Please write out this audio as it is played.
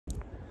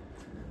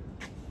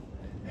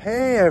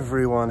Hey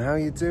everyone, how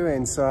you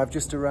doing? So I've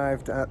just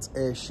arrived at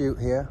a shoot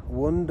here.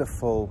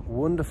 Wonderful,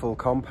 wonderful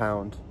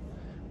compound.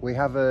 We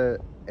have a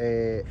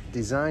new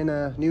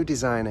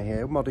designer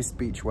here, Modest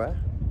Beachwear.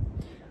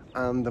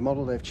 And the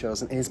model they've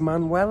chosen is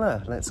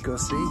Manuela. Let's go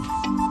see.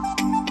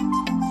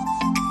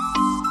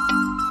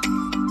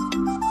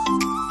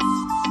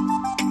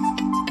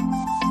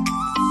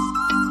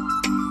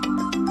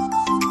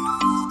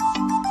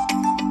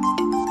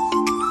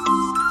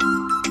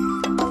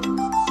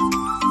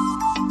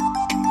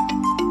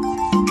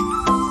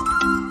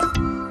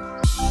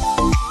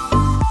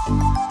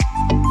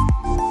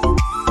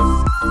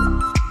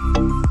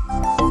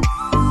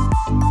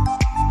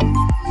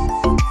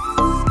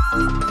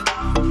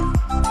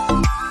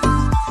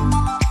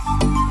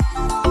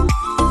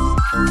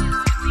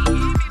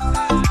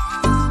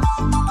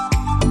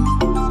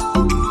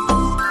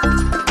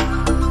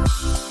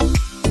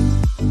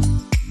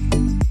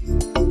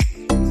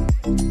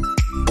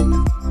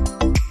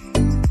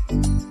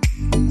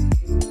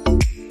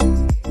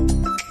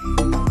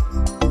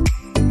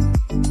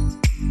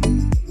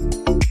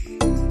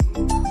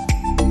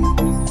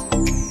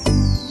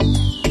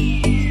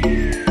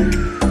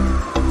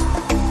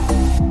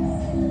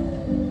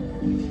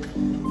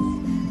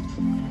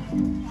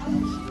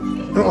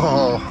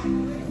 Oh.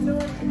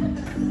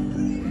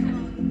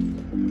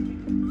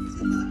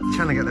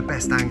 Trying to get the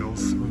best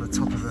angles on the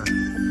top of the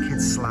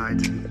kids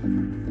slide.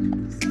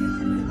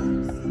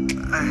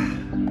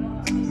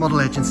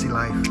 Model agency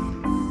life.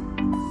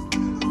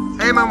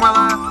 Hey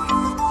Manuela,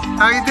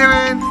 how you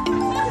doing?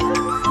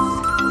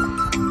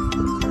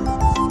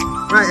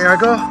 Right, here I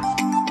go.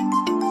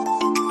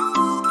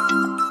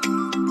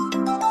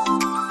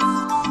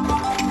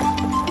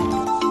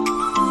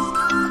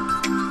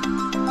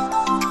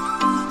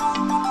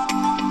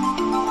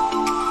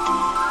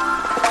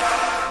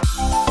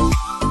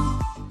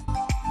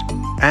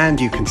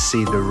 And you can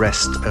see the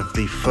rest of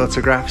the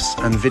photographs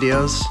and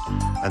videos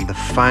and the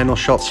final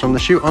shots from the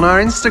shoot on our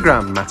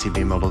Instagram, Matty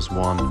B Models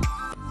 1.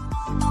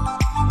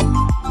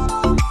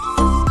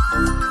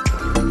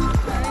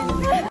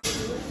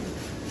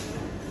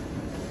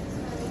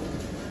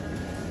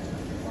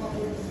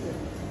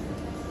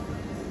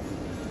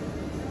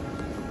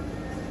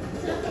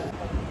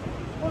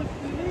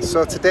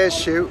 So today's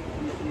shoot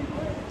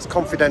is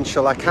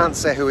confidential. I can't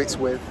say who it's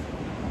with.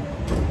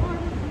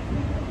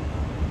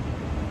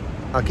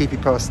 I'll keep you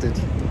posted.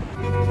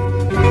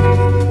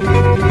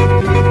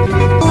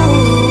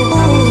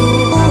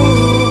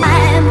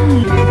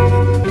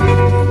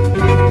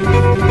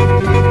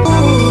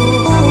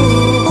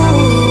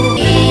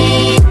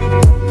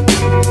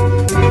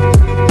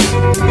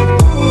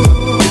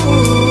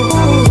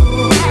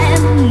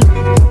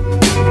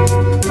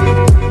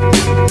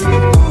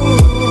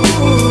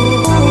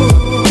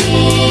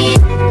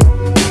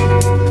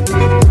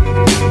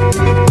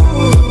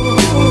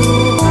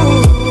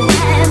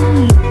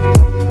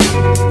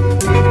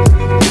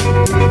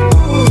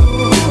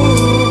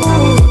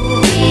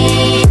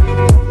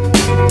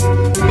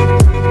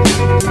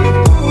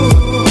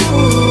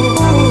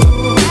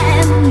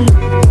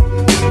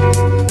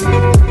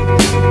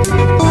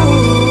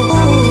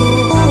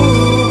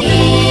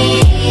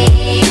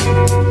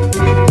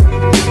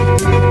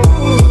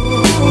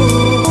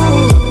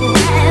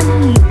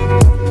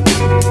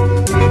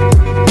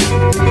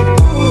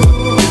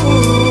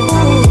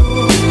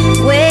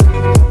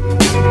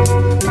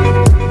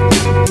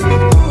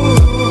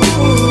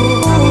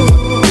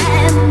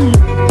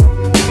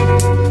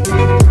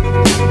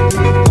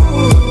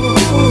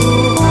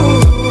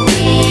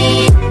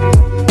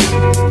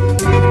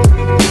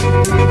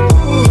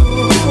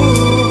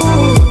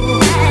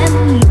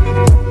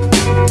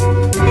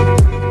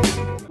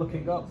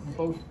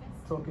 Both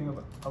talking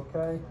about,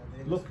 okay,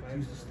 look,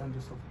 use to stand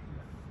yourself,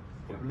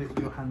 lift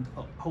your hand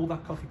up, hold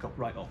that coffee cup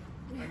right up.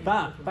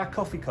 That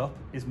coffee cup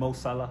is Mo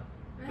Salah.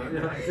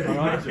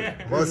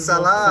 Alright? Mo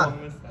Salah!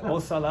 Mo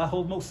Salah,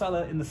 hold Mo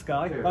Salah in the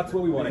sky, that's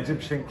what we want.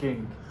 Egyptian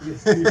king.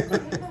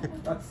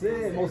 That's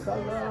it, Mo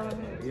Salah,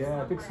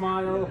 yeah, big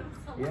smile,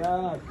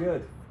 yeah,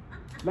 good.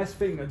 Less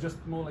finger, just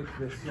more like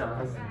this.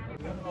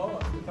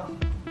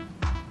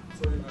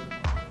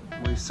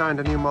 We've signed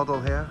a new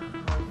model here.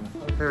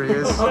 Here he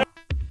is.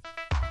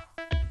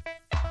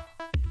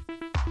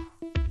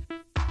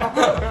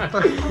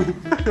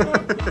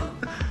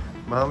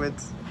 Mohammed.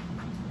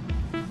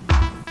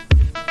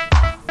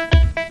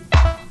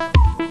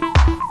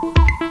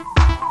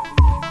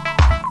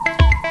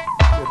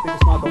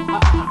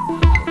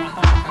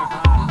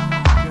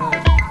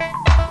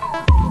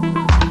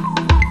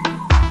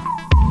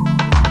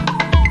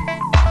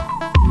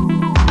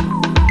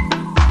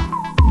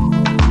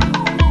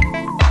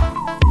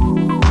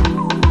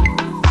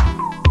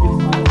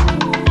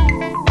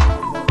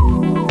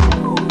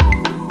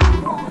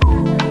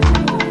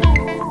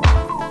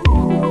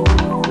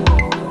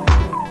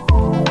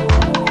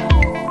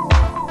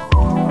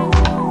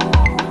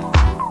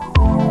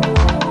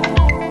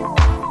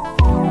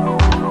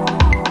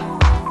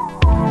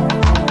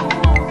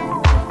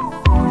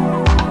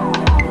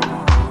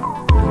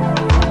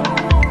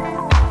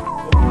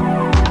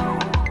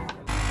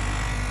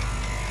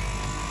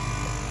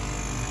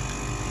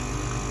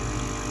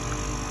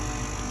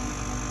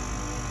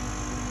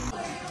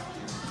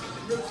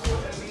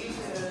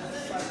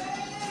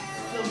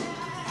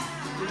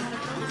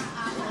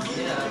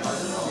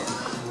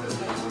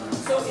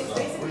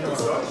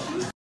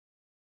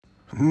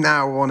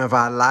 Now one of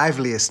our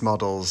liveliest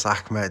models,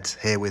 Ahmed,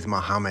 here with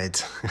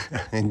Mohammed.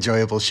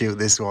 Enjoyable shoot,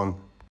 this one.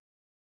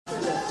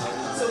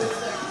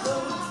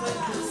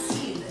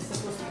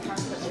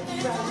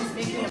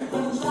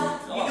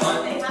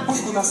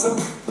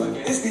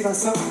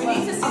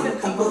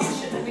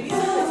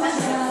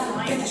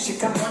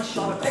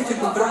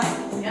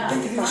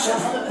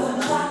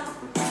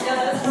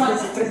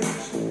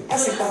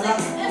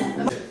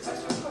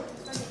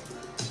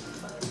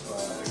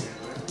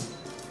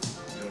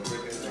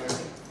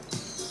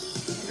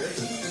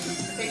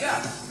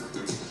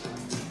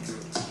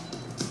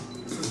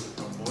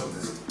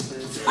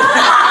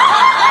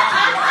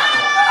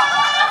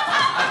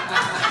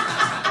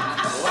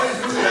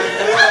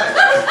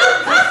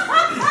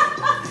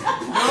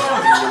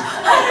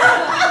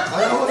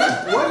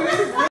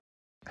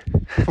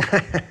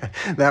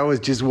 That was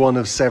just one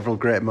of several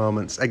great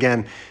moments.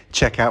 Again,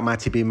 check out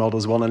Matty B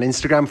Models 1 on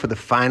Instagram for the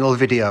final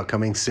video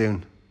coming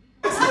soon.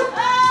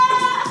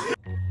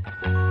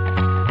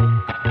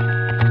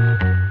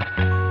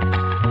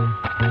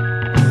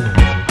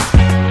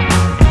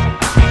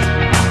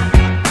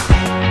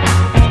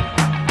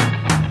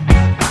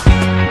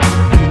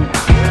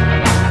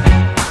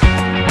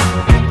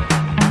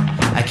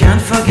 I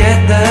can't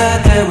forget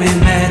the day we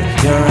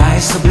met. Your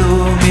eyes so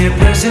blue, me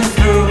piercing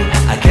through.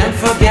 I can't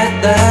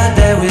forget the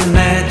day we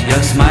met.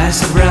 Your smile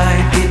so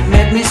bright, it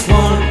made me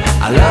swoon.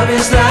 Our love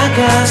is like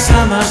a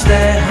summer's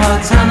day,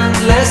 hot and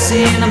endless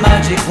in a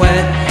magic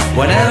way.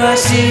 Whenever I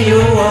see you,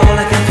 all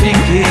I can think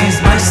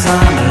is my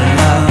summer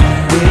love.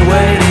 Been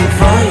waiting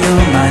for you,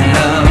 my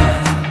love.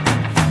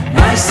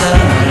 My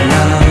summer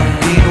love.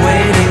 Been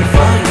waiting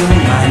for you,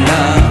 my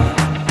love.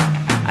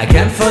 I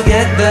can't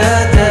forget the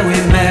day we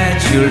met.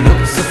 You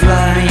looked so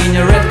fly in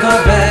your red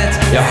Corvette.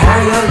 Your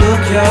hair, your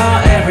look, your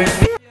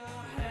everything.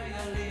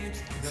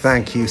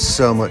 Thank you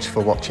so much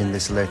for watching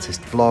this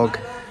latest vlog,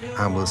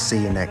 and we'll see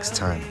you next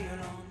time.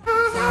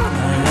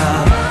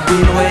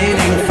 Been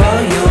waiting for